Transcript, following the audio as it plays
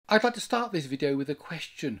I'd like to start this video with a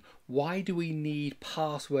question. Why do we need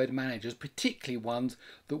password managers, particularly ones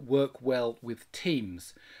that work well with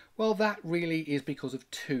Teams? Well, that really is because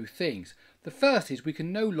of two things. The first is we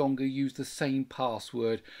can no longer use the same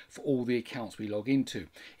password for all the accounts we log into.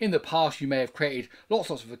 In the past, you may have created lots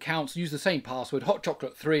of accounts, used the same password, hot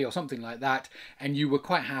chocolate 3 or something like that, and you were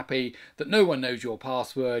quite happy that no one knows your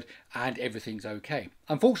password and everything's okay.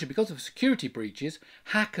 Unfortunately, because of security breaches,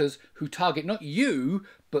 hackers who target not you,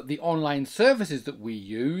 but the online services that we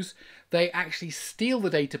use, they actually steal the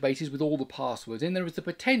databases with all the passwords in. There is the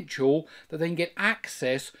potential that they can get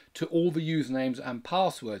access to all the usernames and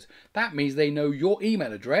passwords. That means they know your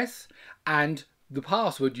email address and the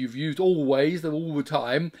password you've used always, all the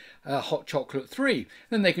time, hot chocolate 3.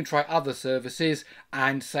 Then they can try other services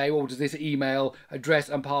and say, well, does this email address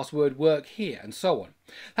and password work here, and so on.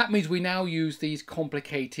 That means we now use these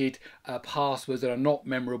complicated passwords that are not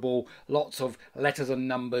memorable, lots of letters and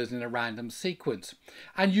numbers in a random sequence.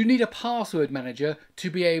 And you need a password manager to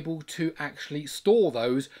be able to actually store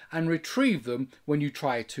those and retrieve them when you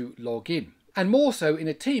try to log in. And more so in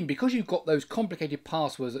a team, because you've got those complicated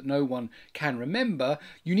passwords that no one can remember,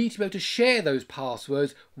 you need to be able to share those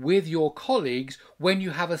passwords with your colleagues when you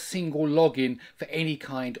have a single login for any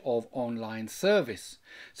kind of online service.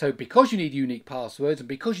 So because you need unique passwords and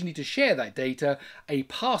because you need to share that data, a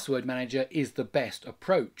password manager is the best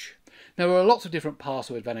approach. Now, there are lots of different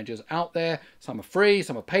password managers out there. Some are free,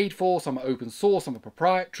 some are paid for, some are open source, some are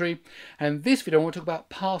proprietary. And in this video, I want to talk about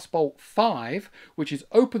Passbolt 5, which is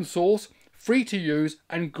open source, free to use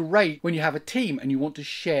and great when you have a team and you want to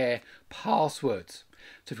share passwords.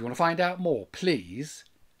 So if you want to find out more, please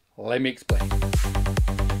let me explain.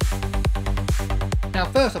 Now,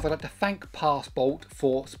 first off, I'd like to thank Passbolt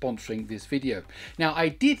for sponsoring this video. Now, I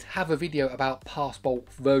did have a video about Passbolt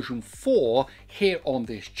version 4 here on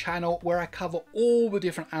this channel where I cover all the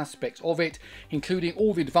different aspects of it, including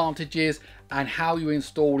all the advantages and how you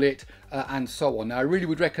install it and so on. Now, I really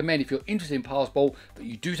would recommend, if you're interested in Passbolt, that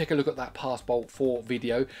you do take a look at that Passbolt 4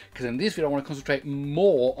 video, because in this video I want to concentrate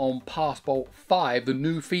more on Passbolt 5, the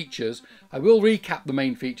new features. I will recap the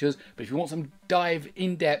main features, but if you want some dive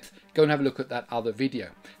in depth, go and have a look at that other video.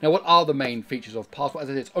 Now, what are the main features of Passbolt? As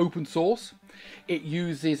I said, it's open source. It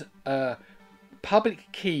uses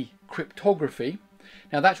public key cryptography.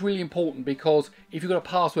 Now, that's really important because if you've got a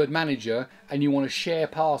password manager and you want to share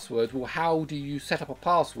passwords, well, how do you set up a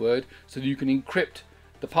password so that you can encrypt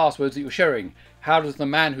the passwords that you're sharing? How does the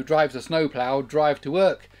man who drives a snowplow drive to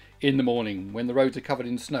work in the morning when the roads are covered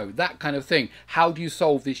in snow? That kind of thing. How do you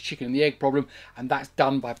solve this chicken and the egg problem? And that's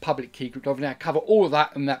done by public key cryptography. Now, I cover all of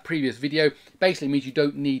that in that previous video. Basically means you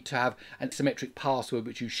don't need to have an symmetric password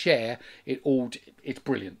which you share. It's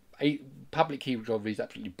brilliant. Public key cryptography is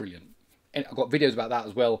absolutely brilliant. And I've got videos about that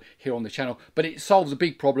as well here on the channel, but it solves a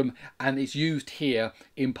big problem and it's used here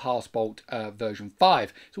in Passbolt version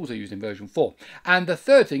 5. It's also used in version 4. And the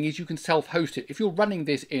third thing is you can self-host it. If you're running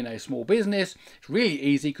this in a small business, it's really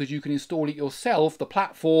easy because you can install it yourself, the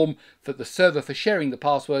platform for the server for sharing the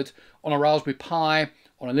passwords, on a Raspberry Pi,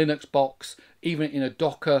 on a Linux box, even in a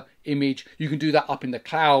Docker image. You can do that up in the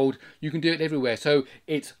cloud. You can do it everywhere. So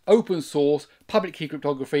it's open source, public key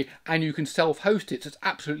cryptography, and you can self-host it. So it's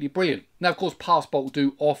absolutely brilliant. Now, of course, Passbolt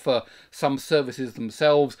do offer some services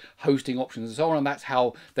themselves, hosting options and so on, and that's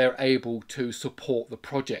how they're able to support the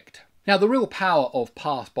project. Now, the real power of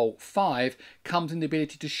Passbolt 5 comes in the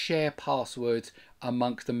ability to share passwords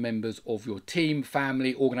amongst the members of your team,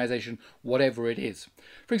 family, organization, whatever it is.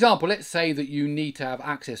 For example, let's say that you need to have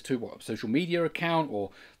access to a social media account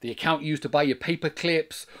or the account you used to buy your paper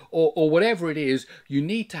clips or whatever it is. You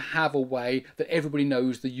need to have a way that everybody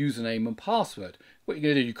knows the username and password. What you're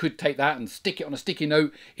going to do, you could take that and stick it on a sticky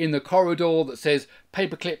note in the corridor that says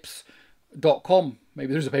paperclips.com.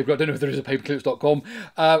 Maybe there's a paper, I don't know if there is a paperclips.com.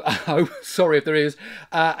 Oh, sorry if there is.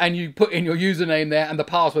 And you put in your username there and the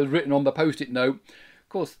password written on the post-it note. Of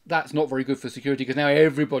course, that's not very good for security because now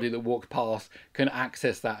everybody that walks past can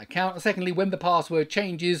access that account. And secondly, when the password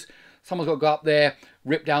changes, someone's got to go up there,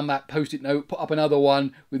 rip down that post-it note, put up another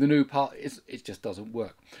one with a new part. It just doesn't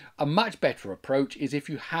work. A much better approach is if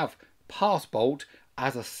you have Passbolt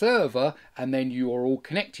as a server and then you are all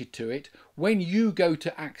connected to it. When you go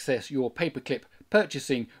to access your paperclip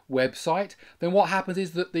purchasing website, then what happens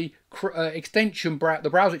is that the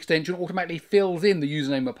browser extension automatically fills in the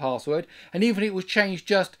username and password, and even if it was changed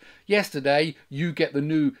just yesterday, you get the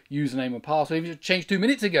new username and password. If it was changed 2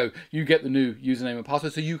 minutes ago, you get the new username and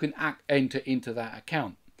password, so you can enter into that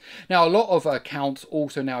account. Now, a lot of accounts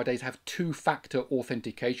also nowadays have two-factor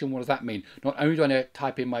authentication. What does that mean? Not only do I need to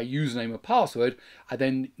type in my username and password, I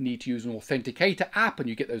then need to use an authenticator app, and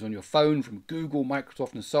you get those on your phone from Google,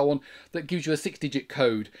 Microsoft, and so on, that gives you a 6-digit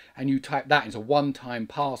code, and you type that into a one-time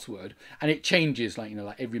password, and it changes like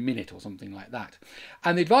every minute or something like that.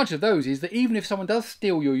 And the advantage of those is that even if someone does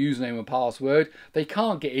steal your username and password, they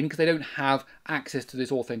can't get in because they don't have access to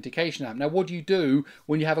this authentication app. Now, what do you do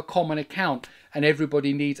when you have a common account and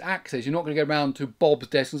everybody needs access? You're not going to go around to Bob's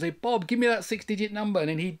desk and say, Bob, give me that 6-digit number, and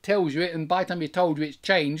then he tells you it, and by the time he's told you, it's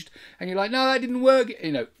changed, and you're like, no, that didn't work.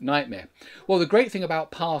 You know, nightmare. Well, the great thing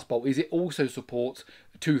about Passbolt is it also supports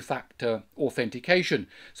two-factor authentication.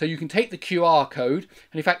 So you can take the QR code,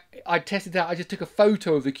 and in fact, I tested that. I just took a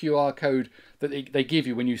photo of the QR code that they give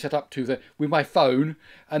you when you set up with my phone,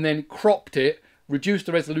 and then cropped it, reduced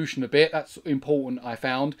the resolution a bit, that's important I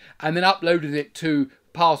found, and then uploaded it to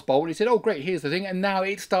Passbolt, and it said, oh great, here's the thing, and now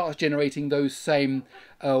it starts generating those same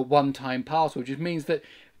one-time passwords, which means that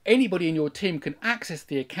anybody in your team can access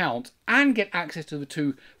the account and get access to the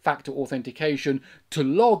two-factor authentication to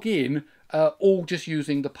log in, all just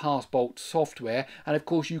using the Passbolt software. And of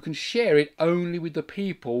course you can share it only with the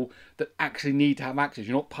people that actually need to have access.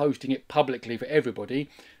 You're not posting it publicly for everybody.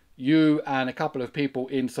 You and a couple of people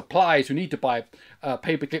in supplies who need to buy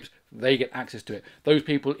paper clips, they get access to it. Those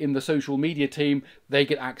people in the social media team, they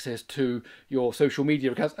get access to your social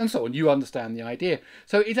media accounts, and so on. You understand the idea.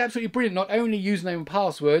 So it's absolutely brilliant, not only username and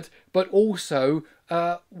passwords, but also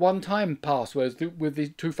one-time passwords with the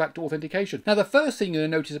two-factor authentication. Now, the first thing you're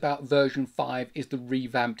going to notice about version 5 is the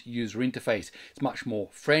revamped user interface. It's much more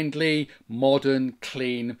friendly, modern,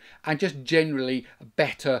 clean, and just generally a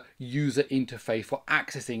better user interface for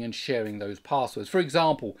accessing and sharing those passwords. For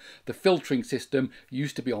example, the filtering system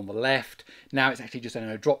used to be on the left. Now it's actually just in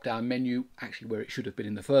a drop-down menu, actually where it should have been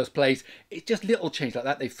in the first place. It's just little change like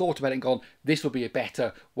that. They've thought about it and gone, this will be a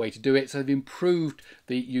better way to do it. So they've improved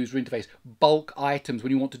the user interface. Bulk items,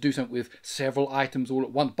 when you want to do something with several items all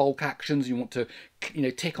at once, bulk actions, you want to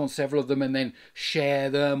tick on several of them and then share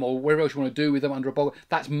them, or whatever else you want to do with them under a bulk,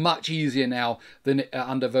 that's much easier now than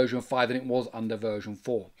under version 5 than it was under version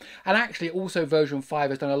 4. And actually also version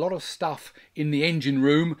 5 has done a lot of stuff in the engine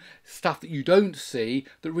room, stuff that you don't see,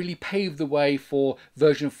 that really paved the way for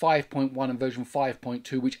version 5.1 and version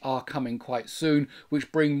 5.2, which are coming quite soon,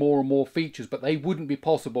 which bring more and more features, but they wouldn't be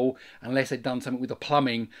possible unless they'd done something with the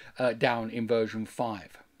plumbing down in version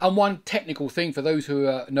 5. And one technical thing for those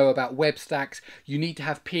who know about web stacks, you need to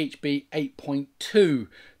have PHP 8.2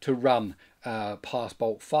 to run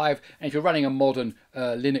Passbolt 5, and if you're running a modern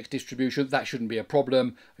Linux distribution, that shouldn't be a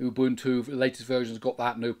problem. Ubuntu, the latest versions, got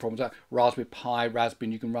that, no problems. Raspberry Pi,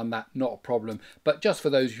 Raspbian, you can run that, not a problem. But just for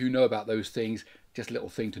those who know about those things, just a little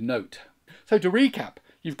thing to note. So to recap,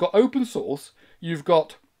 you've got open source, you've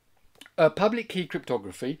got public key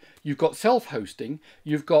cryptography, you've got self-hosting,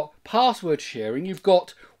 you've got password sharing, you've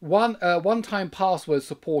got one-time passwords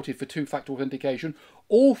supported for two-factor authentication,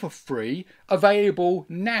 all for free, available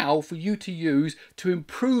now for you to use to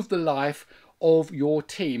improve the life of your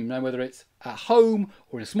team. Now, whether it's at home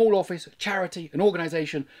or in a small office, a charity, an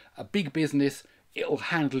organisation, a big business, it'll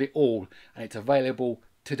handle it all, and it's available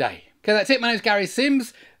today. Okay, that's it. My name is Gary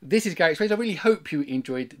Sims. This is Gary Explains. I really hope you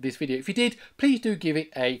enjoyed this video. If you did, please do give it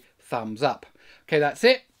a thumbs up. Okay, that's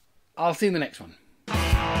it. I'll see you in the next one.